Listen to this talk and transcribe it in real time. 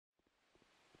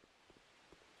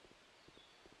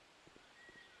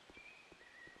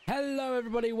Hello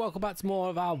everybody, welcome back to more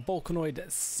of our Volcanoid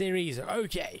series.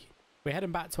 Okay, we're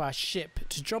heading back to our ship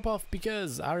to drop off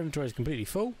because our inventory is completely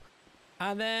full.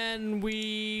 And then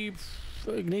we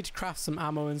need to craft some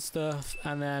ammo and stuff,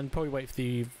 and then probably wait for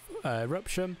the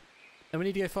eruption. Then we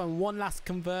need to go find one last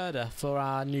converter for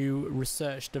our new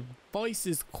research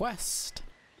devices quest.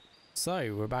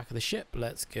 So we're back at the ship,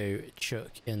 let's go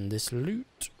chuck in this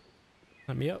loot.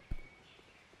 Let me up.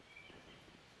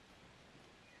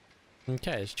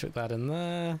 Okay, let's chuck that in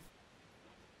there.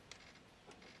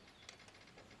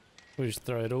 We'll just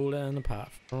throw it all in apart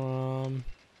from...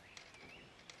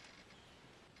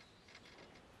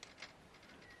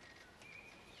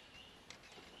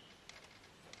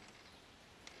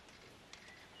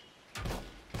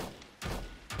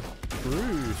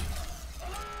 Rude.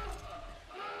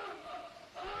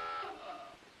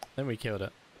 Then we killed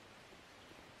it.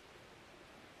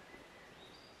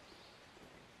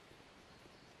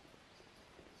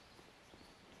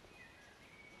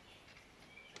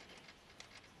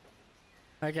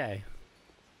 Okay.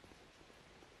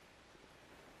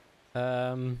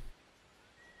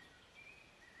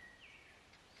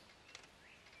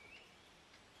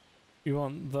 You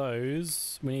want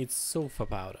those? We need sulfur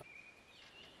powder.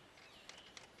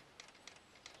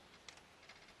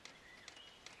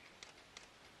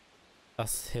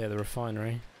 That's here, the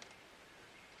refinery.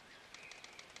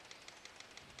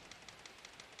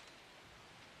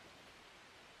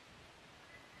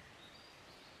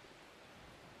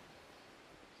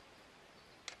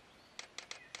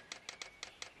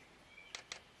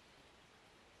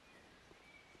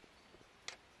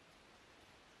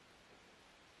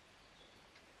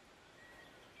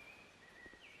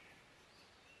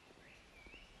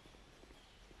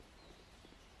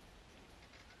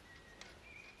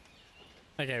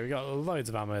 Okay, we got loads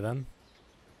of ammo then.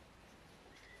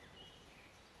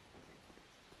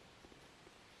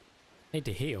 Need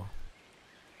to heal.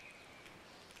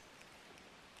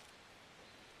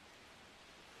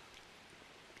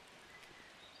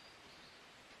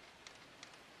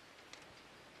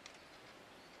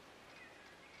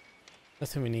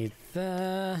 That's what we need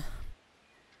there.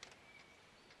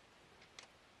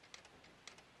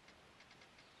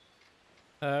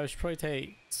 We should probably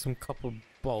take some couple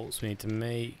bolts we need to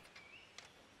make.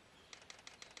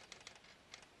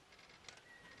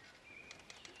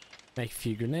 Make a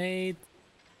few grenades.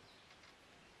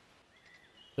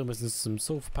 Still missing some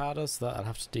sulfur powder, so that I'll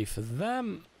have to do for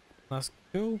them. That's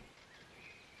cool.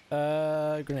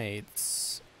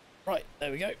 Grenades. Right,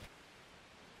 there we go.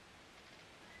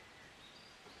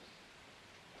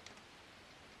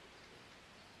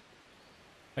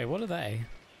 Wait, what are they?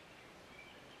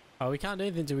 Oh, we can't do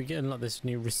anything until we get unlock this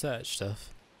new research stuff.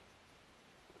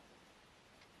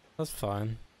 That's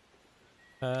fine.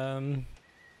 I'm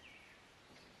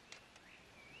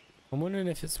wondering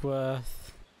if it's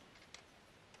worth...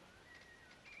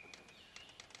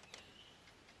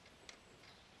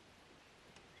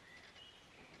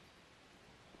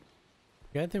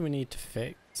 The only thing we need to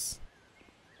fix...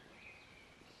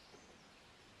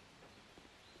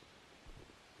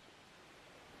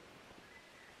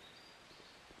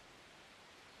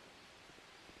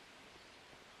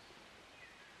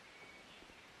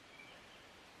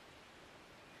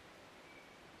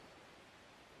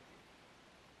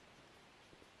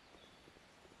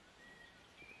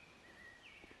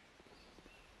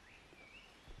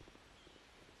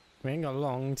 We ain't got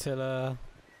long till, where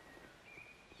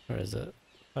is it?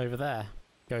 Over there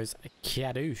goes a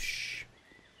Kadoosh.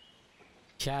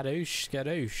 Kadoosh,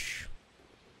 skadoosh.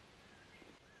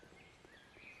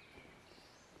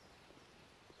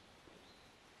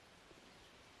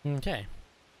 Okay.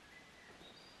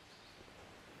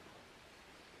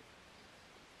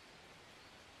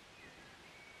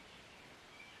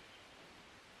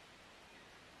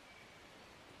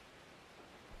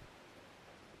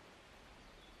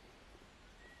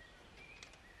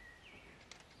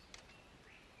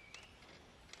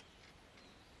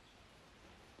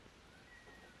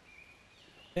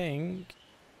 Think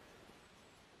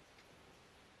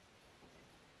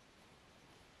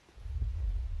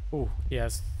oh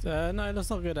yes, no, let's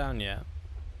not go down yet.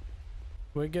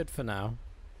 We're good for now.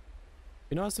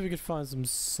 Be nice if we could find some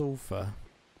sulfur.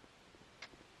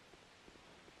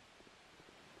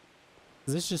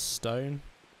 Is this just stone?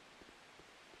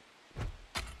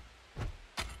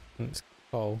 It's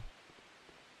coal.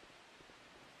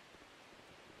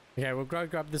 Okay, we'll go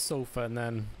grab the sulfur and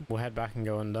then we'll head back and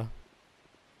go under.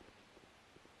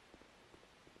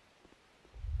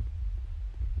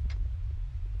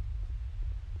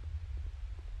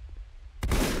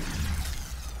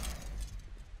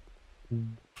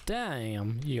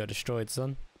 Damn, you got destroyed,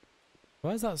 son.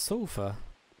 Where's that sulfur?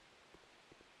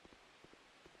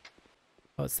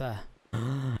 Oh, it's there.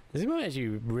 This might actually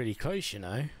be really close, you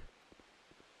know.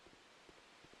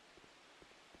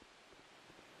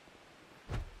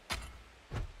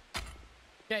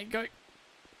 Okay, go.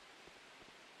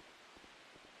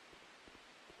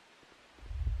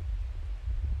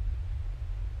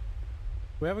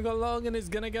 We haven't got long and it's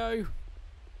gonna go.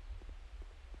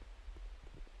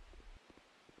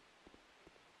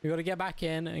 We gotta get back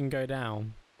in and go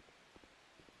down.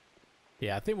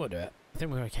 Yeah, I think we'll do it. I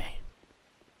think we're okay.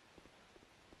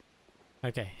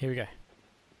 Okay, here we go.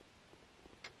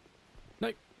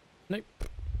 Nope. Nope.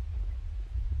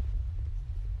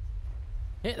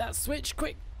 Hit that switch,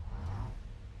 quick!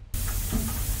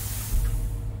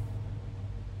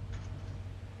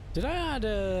 Did I add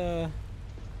a...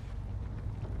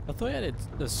 I thought I added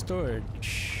the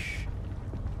storage.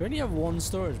 We only have one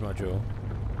storage module.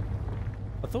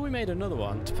 I thought we made another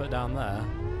one to put down there.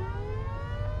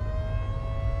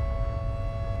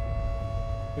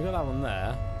 We got that one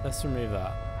there. Let's remove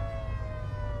that.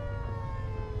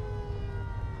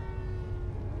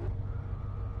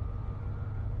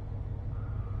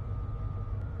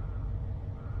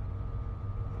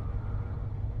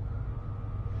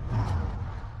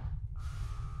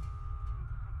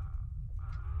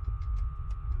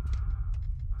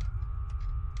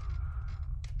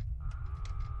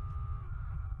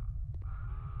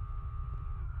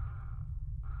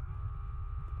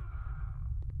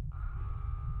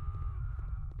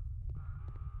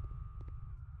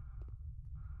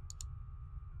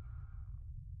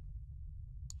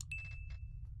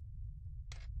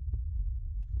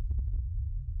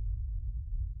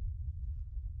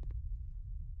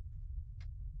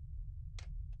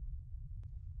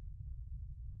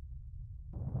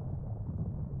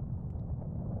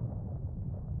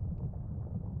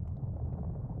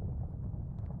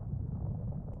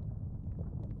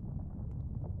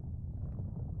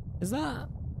 Is that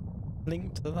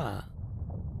linked to that?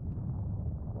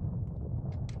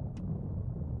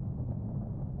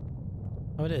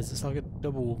 Oh, it is. It's like a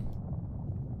double.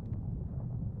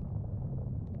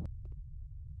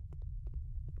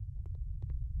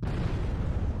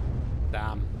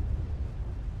 Damn.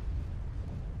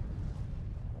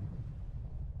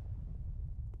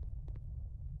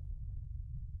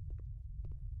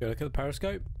 Go look at the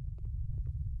periscope.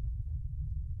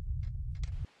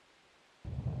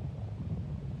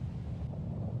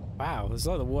 Wow, this is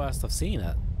like the worst I've seen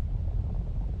it.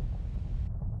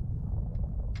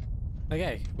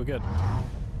 Okay, we're good.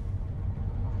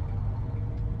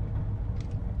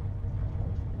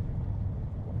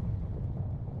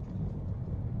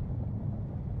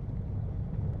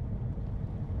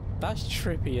 That's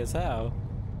trippy as hell.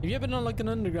 Have you ever done like an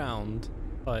underground?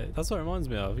 Like, that's what it reminds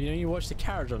me of. You know, you watch the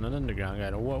carriage on an underground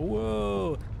going, whoa,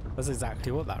 whoa. That's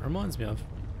exactly what that reminds me of.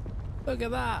 Look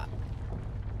at that.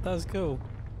 That's cool.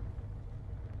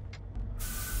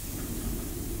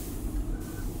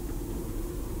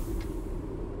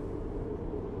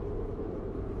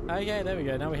 Okay, there we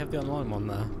go. Now we have the online one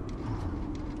there.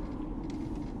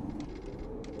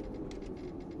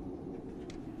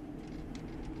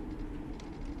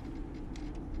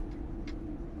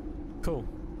 Cool.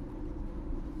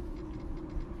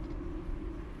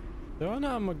 Do I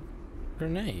know I'm a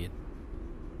grenade?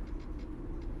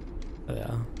 There they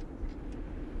are.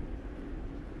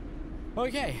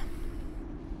 Okay.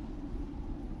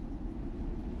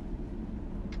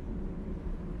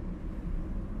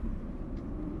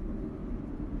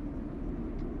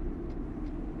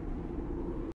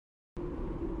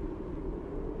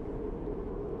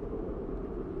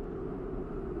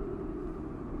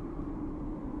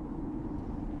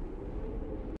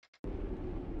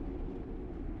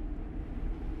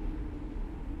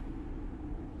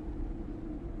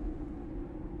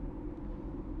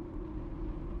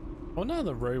 Well, now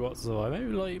the robots survive. Maybe,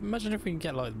 like, imagine if we can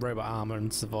get like robot armor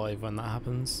and survive when that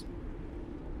happens.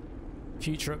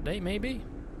 Future update, maybe.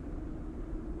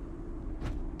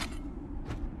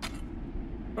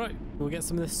 Right, we'll get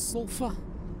some of this sulfur.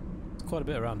 There's quite a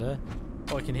bit around here.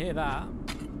 Oh, I can hear that.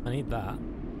 I need that.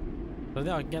 I don't think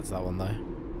I can get to that one though.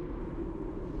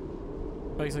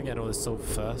 Focus on getting all this sulfur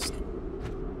first.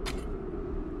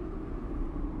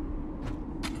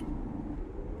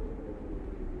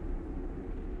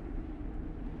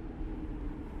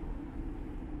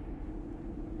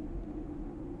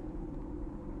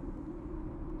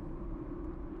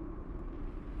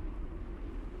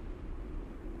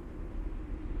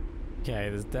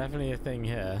 Okay, there's definitely a thing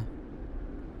here.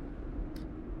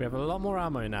 We have a lot more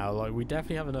ammo now, like we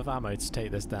definitely have enough ammo to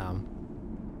take this down.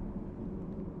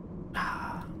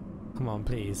 Ah, come on,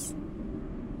 please.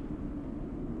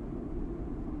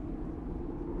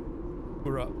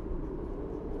 We're up.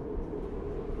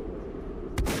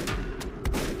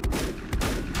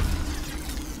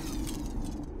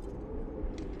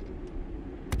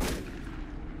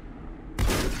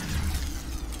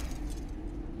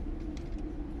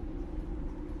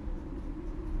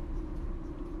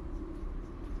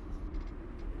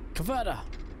 Converter!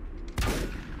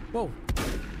 Whoa!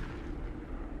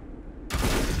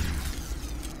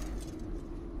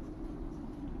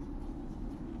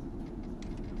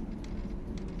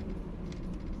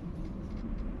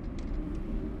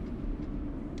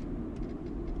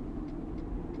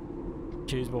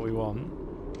 Choose what we want.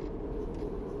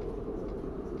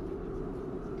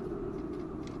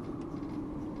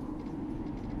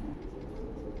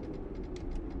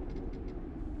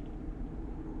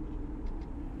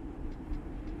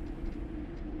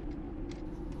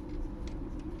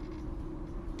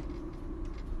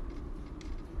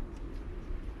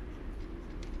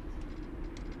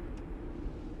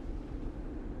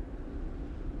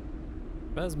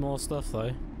 There's more stuff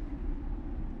though.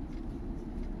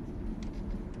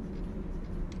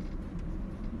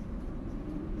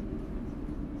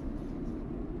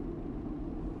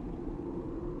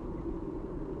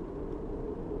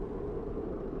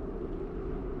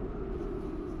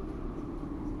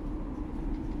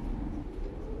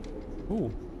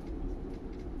 Ooh.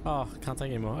 Oh, can't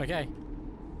take anymore. Okay.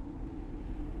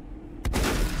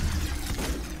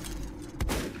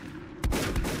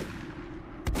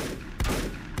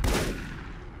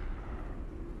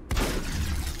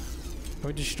 Can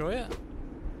we destroy it?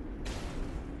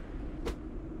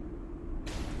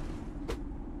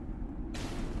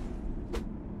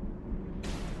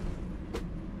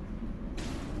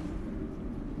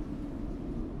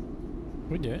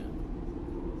 We do it.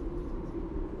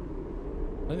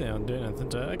 I think I'm doing anything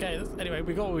to it. Okay, anyway,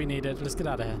 we got what we needed. Let's get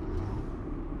out of here.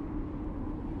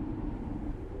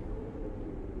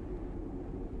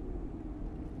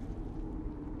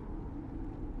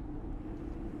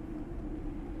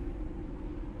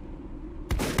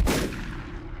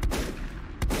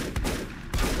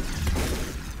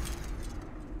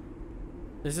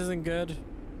 This isn't good.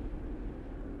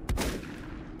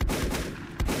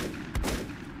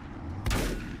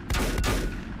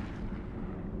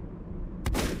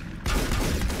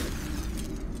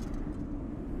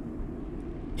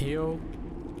 Heal.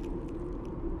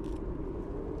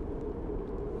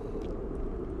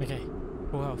 Okay,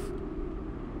 full health.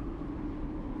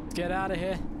 Let's get out of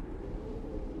here.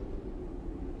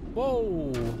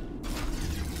 Whoa!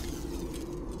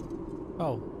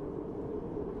 Oh.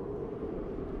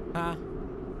 Huh?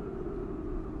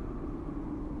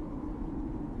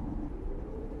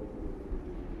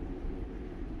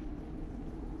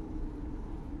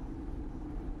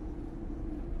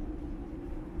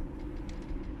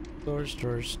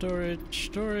 Storage, storage,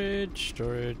 storage,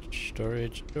 storage,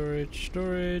 storage, storage,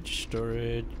 storage,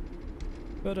 storage.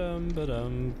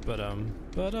 Ba-dum.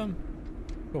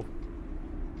 Cool.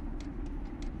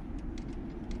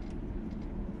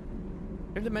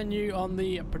 In the menu on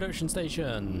the production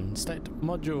station, select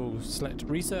module, select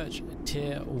research,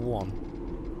 tier 1.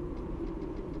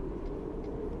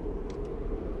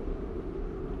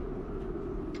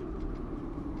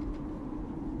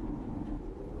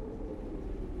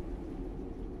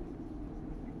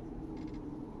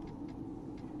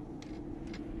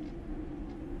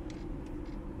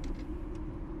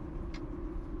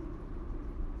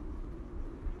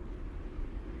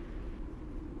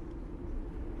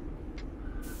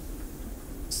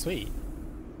 Sweet.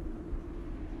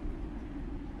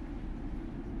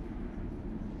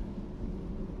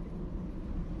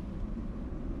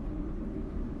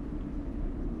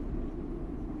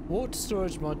 Water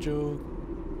storage module.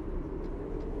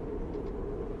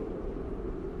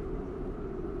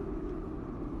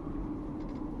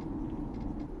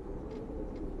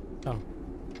 Oh.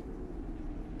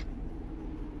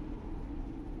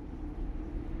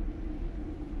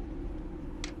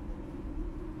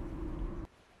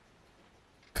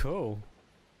 Cool.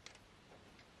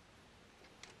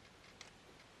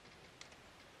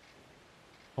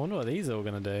 I wonder what these are all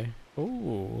gonna do.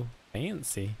 Ooh,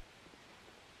 fancy.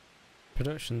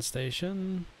 Production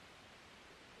station.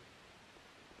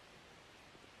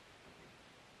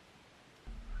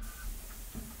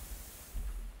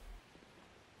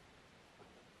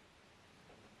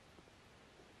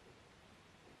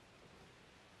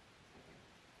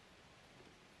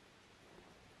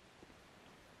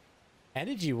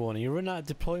 Energy warning, you run out,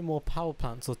 deploy more power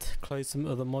plants or close some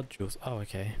other modules. Oh,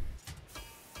 okay.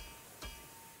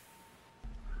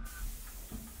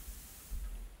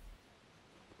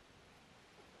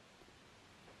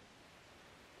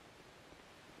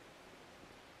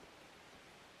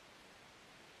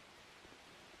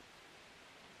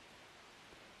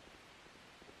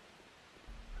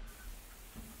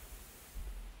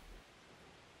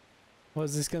 What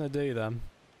is this going to do then?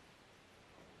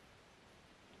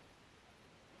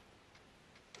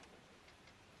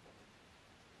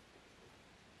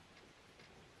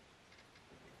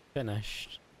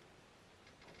 Finished.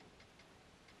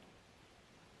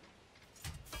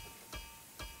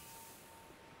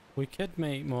 We could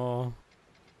make more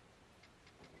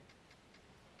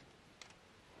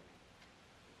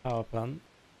power plant.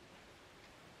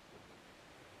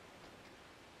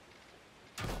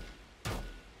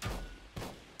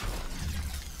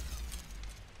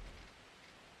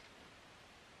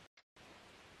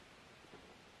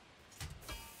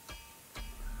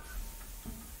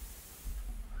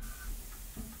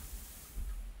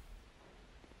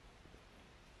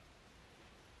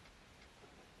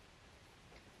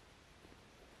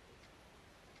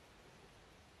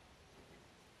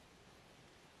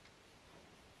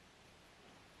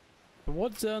 But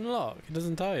what's it unlock? It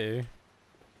doesn't tell you.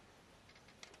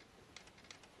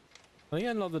 I think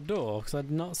I unlocked the door because I'd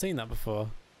not seen that before.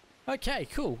 Okay,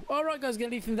 cool. Alright guys,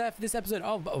 gonna leave from there for this episode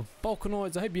of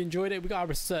Volcanoids. I hope you enjoyed it. We got our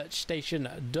research station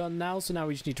done now, so now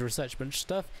we just need to research a bunch of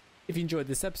stuff. If you enjoyed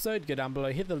this episode, go down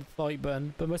below, hit the like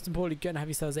button, but most importantly, go and have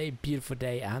yourselves a beautiful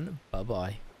day, and bye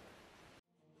bye.